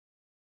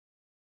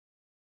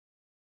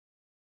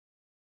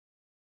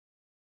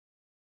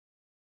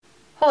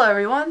Hello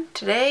everyone,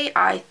 today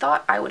I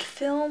thought I would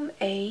film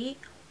a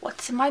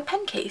what's in my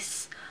pen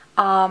case.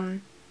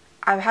 I've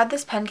had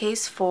this pen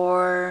case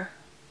for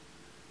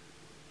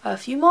a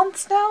few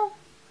months now.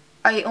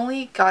 I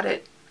only got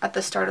it at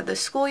the start of the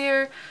school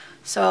year,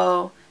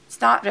 so it's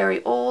not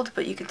very old,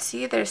 but you can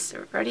see there's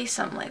already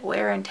some like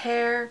wear and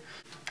tear.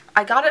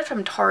 I got it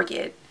from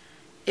Target.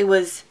 It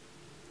was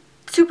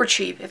super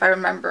cheap if I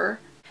remember.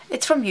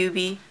 It's from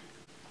Yoobi.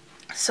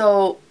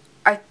 So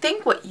I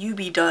think what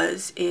yoobi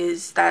does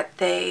is that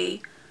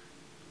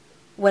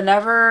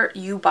whenever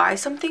you buy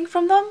something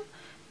from them,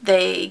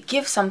 they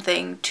give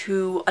something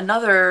to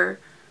another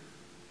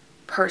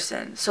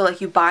person. So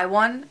like you buy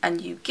one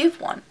and you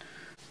give one.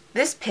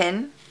 This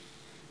pin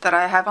that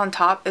I have on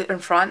top in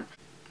front,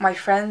 my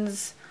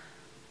friends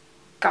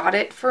got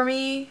it for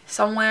me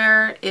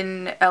somewhere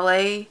in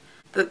LA.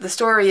 The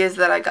story is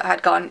that I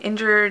had gotten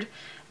injured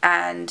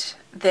and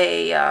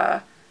they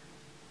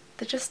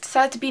just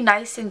decided to be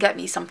nice and get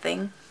me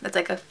something that's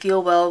like a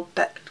feel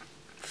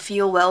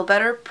well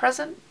better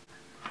present.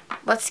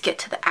 Let's get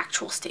to the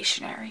actual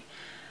stationery.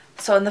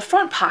 So in the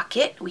front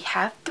pocket we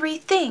have 3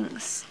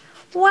 things.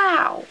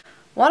 Wow!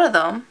 One of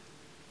them,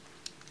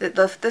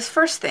 this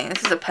first thing,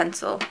 this is a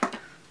pencil.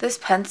 This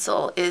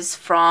pencil is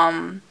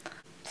from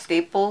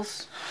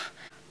Staples.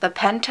 The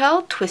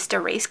Pentel Twist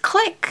Erase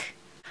Click.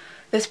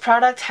 This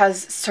product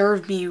has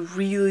served me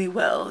really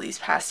well these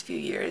past few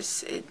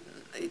years.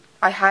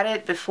 I had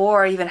it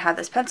before I even had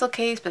this pencil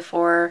case,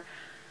 before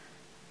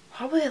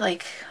probably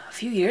like a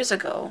few years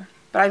ago.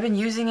 But I've been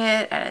using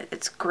it and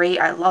it's great.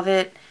 I love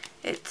it.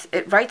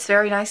 It writes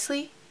very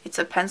nicely. It's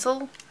a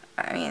pencil.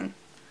 I mean,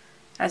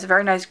 it has a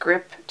very nice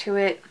grip to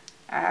it.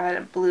 I have it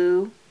in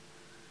blue,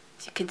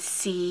 as you can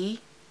see,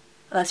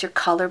 unless you're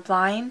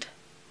colorblind,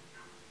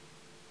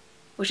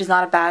 which is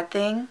not a bad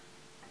thing.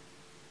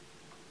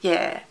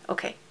 Yeah,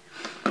 okay.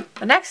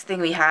 The next thing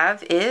we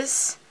have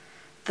is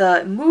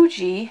the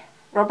Muji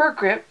rubber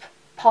grip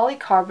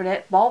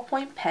polycarbonate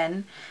ballpoint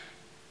pen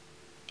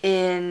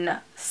in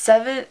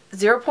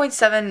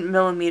 0.7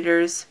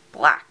 millimeters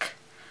black.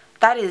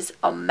 That is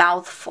a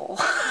mouthful.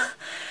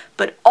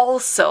 But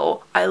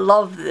also, I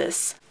love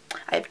this.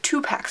 I have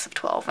 2 packs of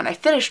 12 and I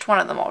finished one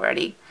of them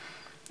already.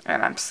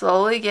 And I'm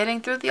slowly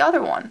getting through the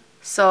other one.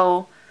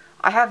 So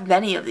I have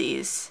many of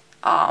these,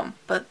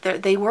 but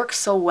they work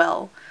so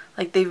well.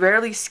 Like, they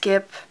rarely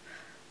skip.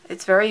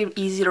 It's very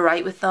easy to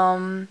write with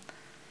them.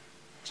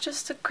 It's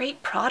just a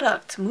great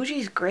product.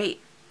 Muji's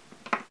great.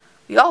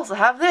 We also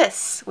have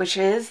this, which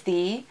is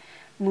the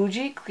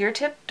Muji Clear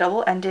Tip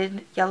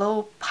Double-Ended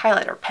Yellow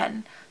Highlighter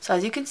Pen. So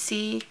as you can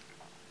see,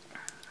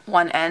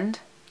 one end,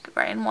 you can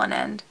write in one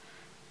end,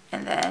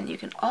 and then you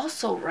can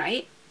also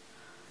write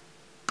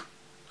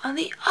on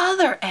the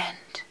other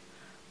end.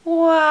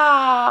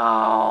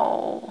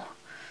 Wow!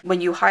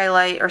 When you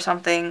highlight or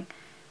something,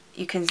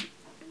 you can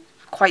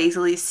quite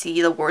easily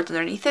see the words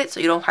underneath it, so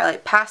you don't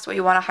highlight past what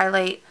you want to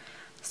highlight,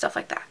 stuff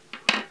like that.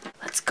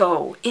 Let's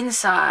go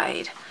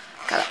inside.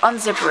 Gotta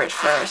unzipper it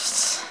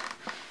first.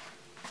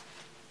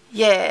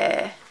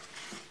 Yeah.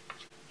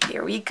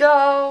 Here we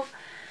go.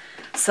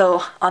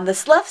 So on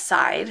this left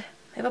side,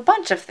 we have a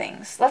bunch of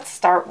things. Let's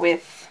start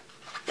with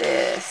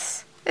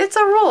this. It's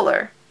a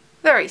ruler.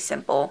 Very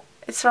simple.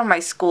 It's from my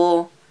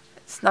school.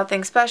 It's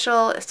nothing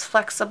special. It's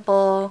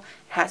flexible.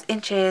 It has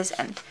inches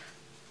and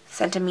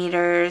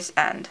centimeters,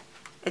 and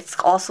it's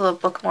also a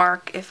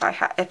bookmark if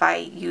I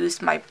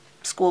used my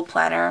school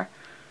planner.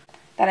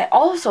 Then I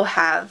also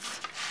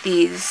have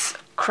these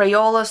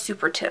crayola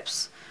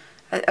supertips.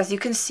 As you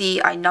can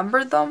see, I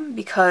numbered them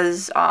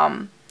because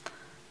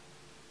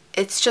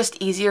it's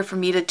just easier for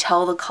me to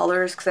tell the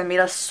colors, because I made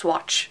a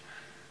swatch.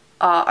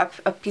 A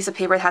piece of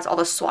paper that has all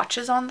the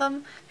swatches on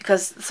them,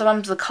 because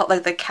sometimes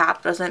the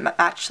cap doesn't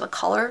match the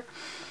color.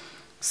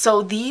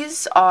 So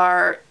these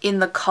are in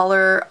the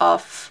color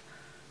of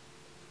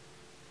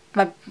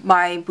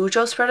my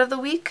Bujo spread of the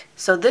week.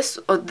 So this,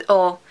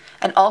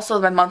 and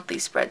also my monthly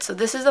spread. So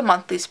this is a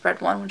monthly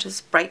spread one, which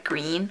is bright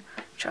green,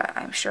 which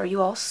I'm sure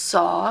you all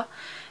saw.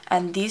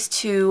 And these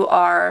 2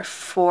 are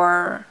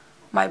for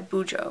my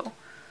Bujo.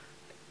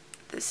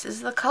 This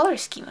is the color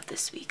scheme of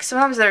this week.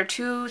 Sometimes there are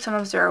 2,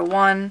 sometimes there are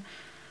 1.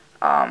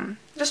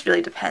 Just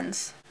really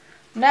depends.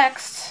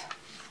 Next,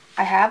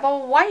 I have a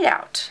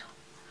whiteout.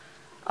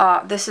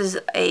 This is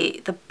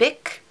the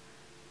Bic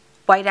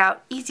Whiteout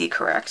Easy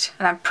Correct,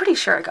 and I'm pretty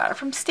sure I got it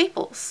from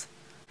Staples.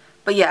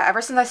 But yeah,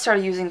 ever since I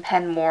started using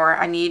pen more,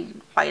 I need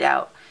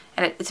whiteout,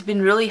 and it's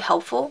been really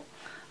helpful,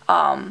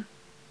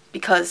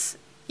 because,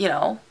 you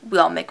know, we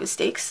all make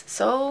mistakes,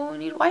 so we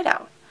need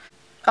whiteout.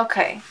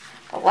 Okay,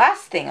 the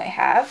last thing I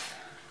have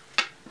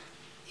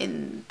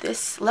in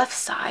this left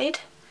side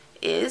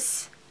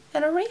is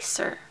an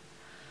eraser.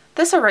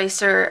 This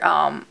eraser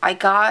I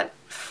got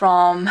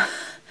from,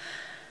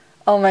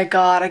 oh my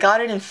god, I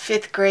got it in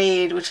 5th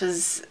grade, which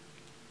is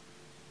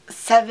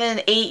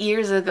 7, 8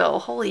 years ago.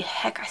 Holy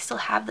heck, I still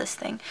have this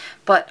thing.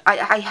 But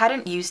I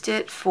hadn't used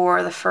it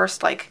for the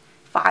first like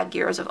 5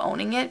 years of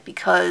owning it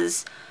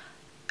because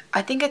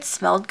I think it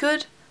smelled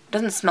good, It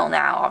doesn't smell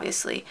now,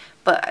 obviously,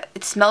 but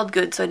it smelled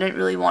good, so I didn't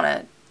really want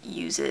to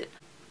use it.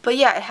 But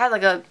yeah, it had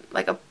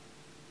like a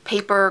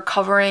paper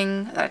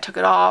covering, and I took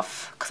it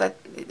off because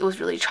it was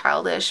really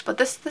childish. But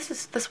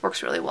this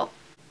works really well.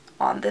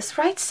 On this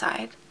right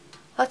side,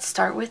 let's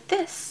start with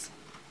this.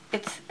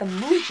 It's the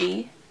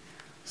Muji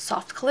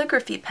soft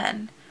calligraphy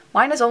pen.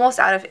 Mine is almost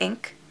out of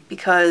ink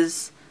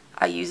because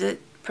I use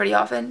it pretty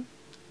often,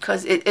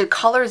 because it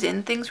colors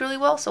in things really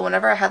well. So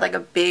whenever I had like a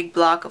big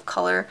block of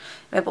color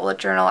in my bullet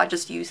journal, I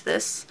just use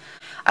this.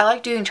 I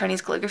like doing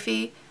Chinese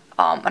calligraphy,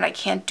 and I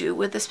can't do it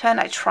with this pen.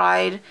 I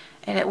tried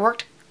and it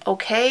worked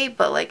okay,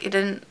 but like it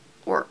didn't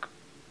work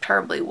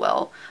terribly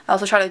well. I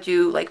also try to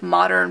do like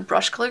modern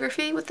brush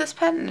calligraphy with this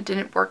pen, and it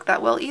didn't work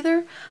that well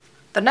either.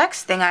 The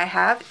next thing I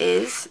have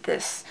is the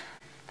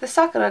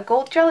Sakura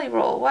gold jelly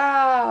roll.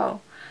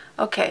 Wow.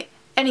 Okay,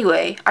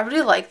 anyway, I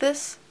really like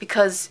this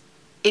because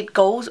it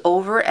goes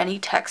over any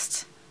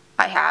text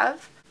I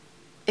have.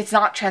 It's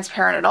not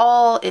transparent at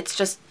all. It's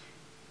just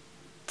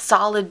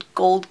solid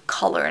gold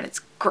color, and it's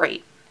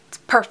great. It's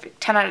perfect.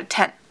 10 out of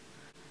 10.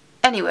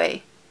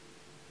 Anyway,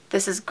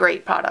 this is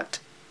great product.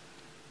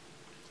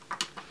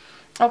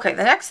 Okay,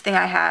 the next thing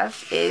I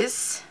have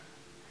is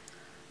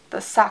the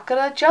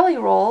Sakura jelly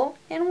roll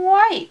in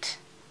white.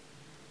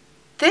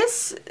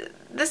 This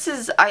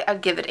is,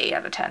 I'd give it 8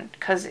 out of 10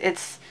 because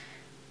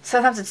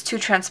sometimes it's too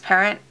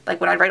transparent. Like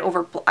when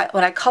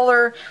I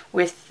color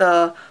with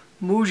the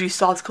Muji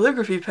soft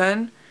calligraphy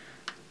pen,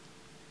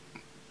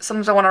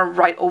 sometimes I want to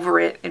write over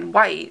it in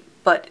white,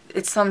 but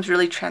it's sometimes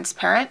really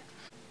transparent.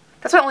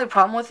 That's my only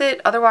problem with it.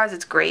 Otherwise,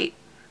 it's great.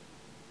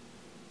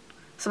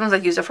 Sometimes I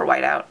use it for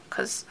whiteout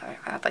because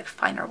I have like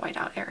finer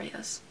whiteout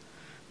areas.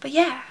 But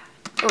yeah.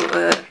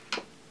 Oh,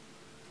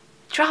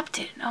 dropped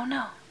it. Oh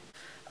no.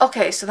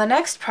 Okay, so the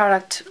next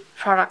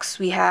products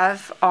we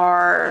have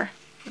are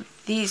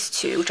these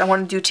two, which I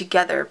want to do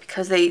together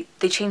because they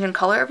change in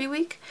color every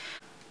week.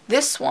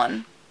 This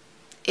one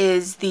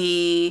is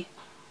the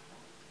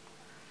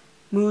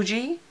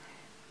Muji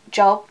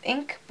gel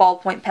ink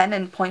ballpoint pen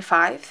in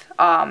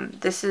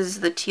 0.5. This is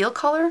the teal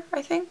color,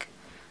 I think.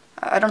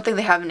 I don't think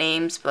they have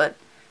names, but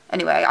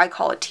anyway, I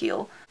call it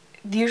teal.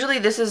 Usually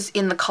this is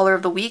in the color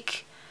of the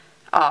week.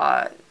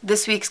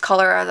 This week's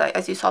color,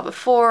 as you saw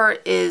before,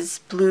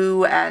 is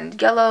blue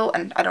and yellow,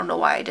 and I don't know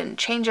why I didn't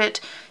change it.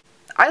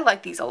 I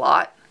like these a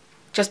lot,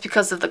 just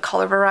because of the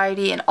color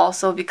variety, and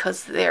also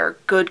because they're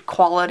good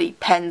quality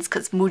pens,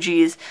 because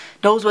Muji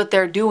knows what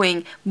they're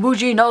doing.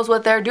 Muji knows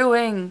what they're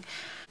doing!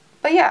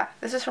 But yeah,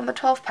 this is from the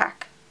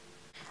 12-pack.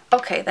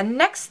 Okay, the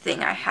next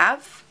thing I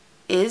have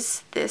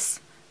is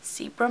this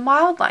zebra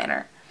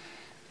mildliner.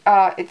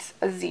 It's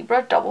a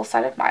zebra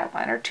double-sided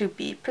mildliner, to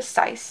be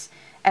precise,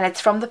 and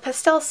it's from the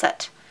pastel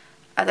set.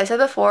 As I said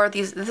before,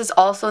 this is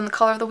also in the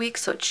color of the week,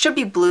 so it should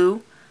be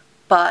blue,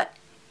 but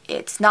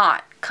it's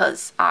not,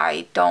 because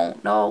I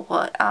don't know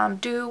what I'm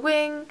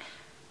doing.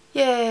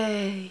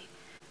 Yay!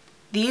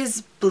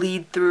 These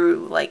bleed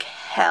through like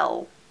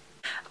hell.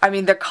 I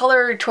mean, the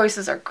color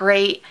choices are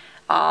great.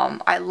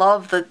 I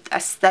love the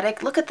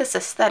aesthetic. Look at this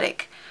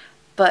aesthetic,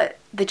 but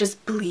they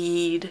just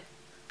bleed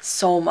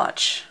so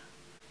much.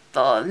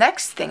 The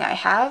next thing I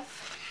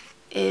have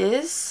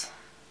is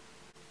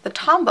the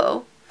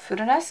Tombow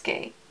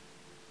Fudenosuke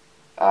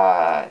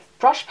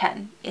brush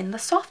pen in the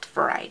soft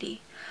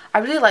variety. I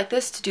really like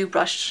this to do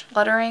brush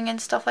lettering and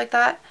stuff like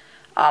that.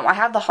 I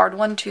have the hard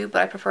one too,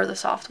 but I prefer the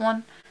soft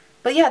one.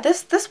 But yeah,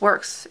 this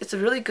works. It's a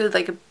really good,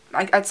 like,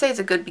 I'd say it's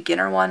a good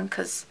beginner one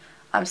because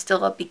I'm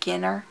still a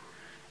beginner,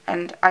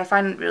 and I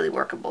find it really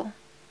workable.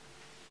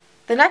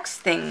 The next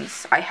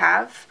things I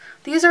have,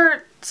 these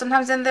are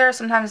sometimes in there,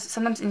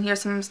 sometimes in here,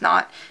 sometimes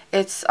not.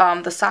 It's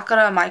the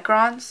Sakura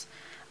microns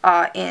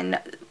in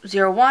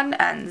 01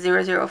 and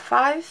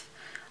 005.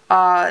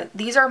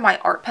 These are my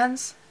art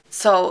pens,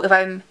 so if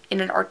I'm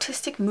in an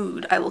artistic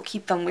mood, I will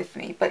keep them with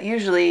me, but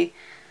usually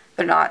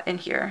they're not in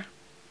here.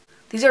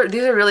 These are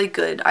really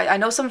good. I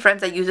know some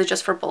friends that use it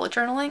just for bullet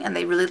journaling, and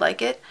they really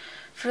like it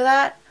for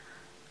that.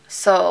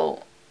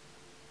 So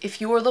if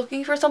you are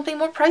looking for something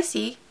more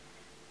pricey,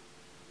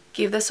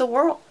 give this a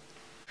whirl.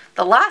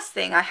 The last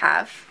thing I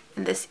have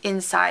in this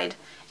inside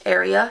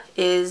area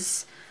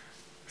is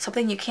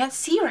something you can't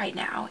see right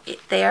now.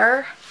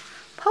 They're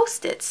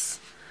Post-its.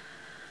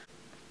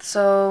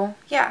 So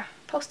yeah,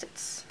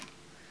 Post-its.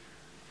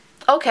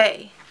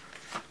 Okay,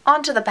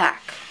 on to the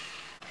back.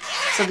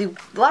 So the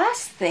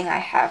last thing I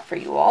have for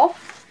you all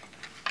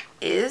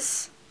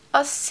is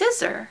a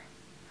scissor.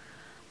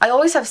 I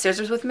always have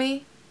scissors with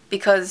me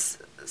because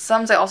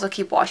sometimes I also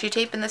keep washi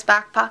tape in this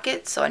back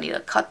pocket, so I need to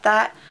cut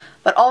that.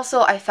 But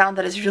also I found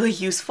that it's really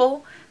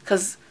useful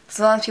because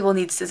sometimes people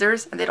need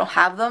scissors and they don't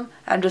have them.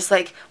 And I'm just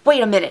like,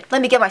 wait a minute,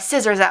 let me get my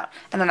scissors out.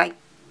 And then I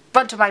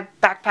run to my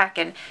backpack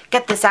and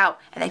get this out,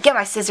 and then get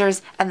my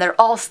scissors, and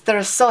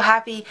they're so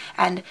happy,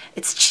 and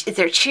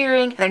they're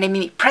cheering, and they're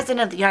naming me President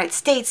of the United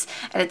States,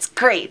 and it's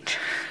great.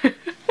 I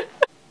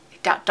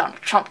doubt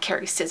Donald Trump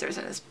carries scissors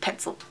in his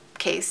pencil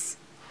case.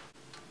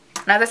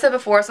 And as I said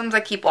before, sometimes I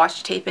keep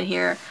washi tape in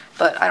here,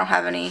 but I don't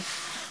have any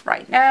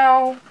right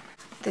now.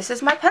 this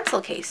is my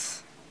pencil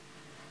case.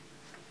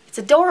 It's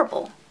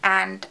adorable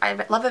and I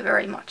love it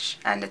very much,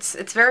 and it's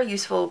very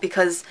useful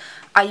because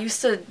I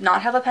used to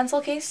not have a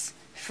pencil case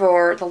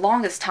for the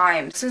longest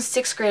time. Since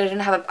 6th grade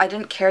I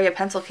didn't carry a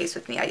pencil case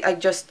with me. I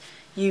just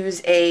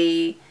use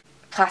a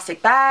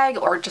plastic bag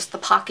or just the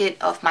pocket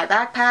of my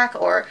backpack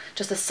or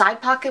just a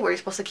side pocket where you're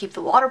supposed to keep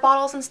the water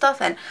bottles and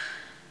stuff, and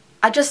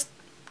because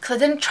I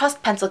didn't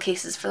trust pencil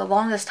cases for the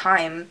longest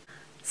time.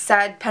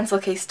 Sad pencil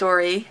case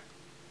story.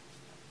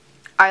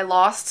 I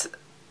lost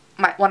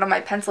one of my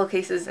pencil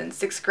cases in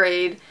 6th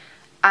grade,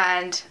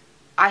 and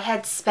I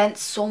had spent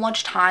so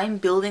much time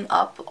building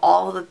up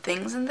all the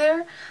things in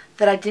there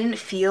that I didn't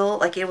feel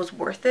like it was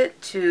worth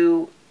it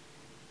to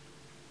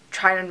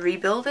try and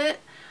rebuild it.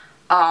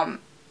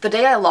 The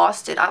day I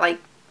lost it, I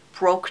like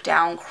broke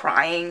down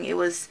crying. It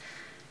was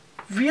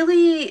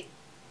really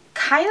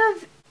kind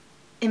of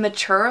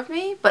immature of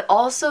me, but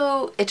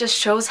also it just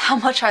shows how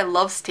much I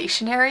love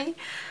stationery.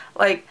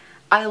 Like,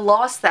 I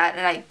lost that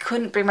and I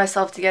couldn't bring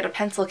myself to get a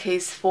pencil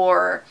case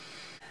for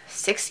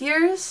 6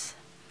 years?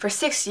 For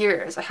 6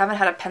 years I haven't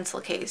had a pencil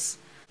case,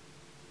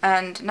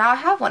 and now I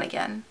have one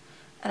again,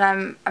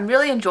 and I'm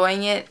really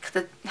enjoying it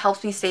because it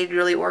helps me stay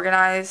really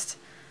organized.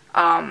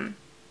 And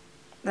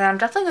I'm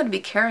definitely going to be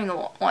carrying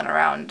one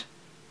around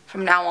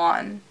from now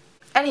on.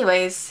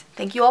 Anyways,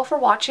 thank you all for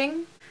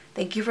watching.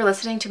 Thank you for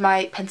listening to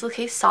my pencil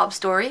case sob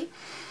story,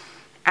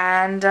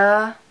 and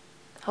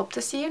hope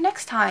to see you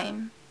next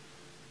time.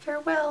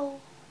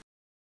 Farewell.